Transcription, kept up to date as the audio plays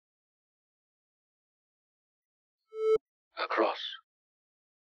across.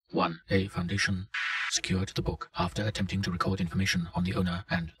 1. A Foundation secured the book after attempting to record information on the owner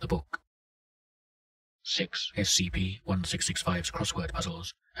and the book. 6. SCP-1665's crossword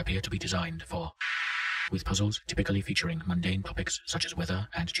puzzles appear to be designed for, with puzzles typically featuring mundane topics such as weather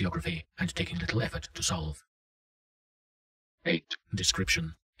and geography and taking little effort to solve. 8.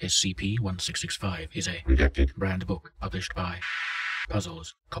 Description: SCP-1665 is a redacted brand book published by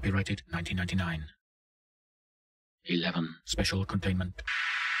Puzzles, copyrighted 1999. 11. Special Containment.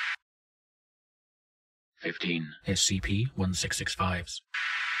 15. SCP-1665's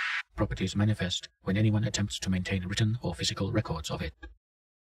properties manifest when anyone attempts to maintain written or physical records of it.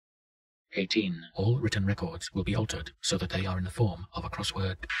 18. All written records will be altered so that they are in the form of a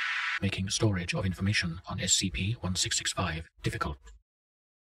crossword, making storage of information on SCP-1665 difficult.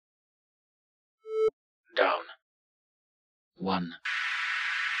 Down. 1.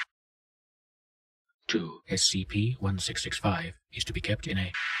 2. SCP-1665 is to be kept in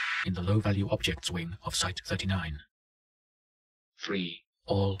the low-value objects wing of Site-39. 3.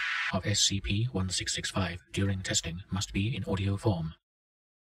 All of SCP-1665 during testing must be in audio form.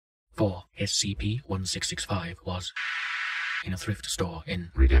 4. SCP-1665 was in a thrift store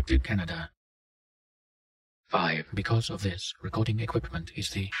in redacted Canada. 5. Because of this, recording equipment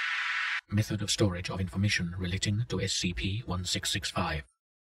is the method of storage of information relating to SCP-1665.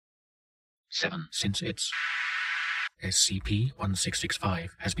 7. Since its SCP-1665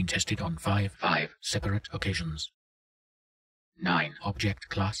 has been tested on 5 separate occasions. 9. Object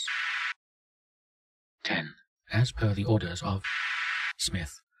Class. 10. As per the orders of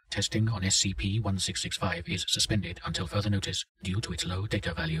Smith, testing on SCP-1665 is suspended until further notice due to its low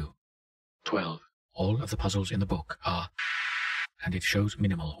data value. 12. All of the puzzles in the book are, and it shows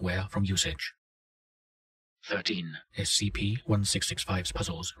minimal wear from usage. 13. SCP-1665's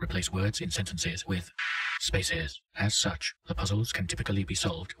puzzles replace words in sentences with spaces. As such, the puzzles can typically be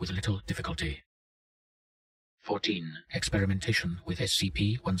solved with little difficulty. 14. Experimentation with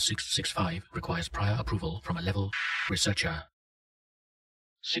SCP-1665 requires prior approval from a level researcher.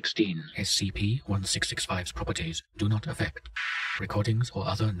 16. SCP-1665's properties do not affect recordings or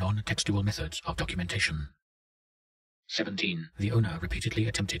other non-textual methods of documentation. 17. The owner repeatedly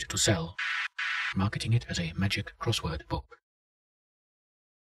attempted to sell, marketing it as a magic crossword book.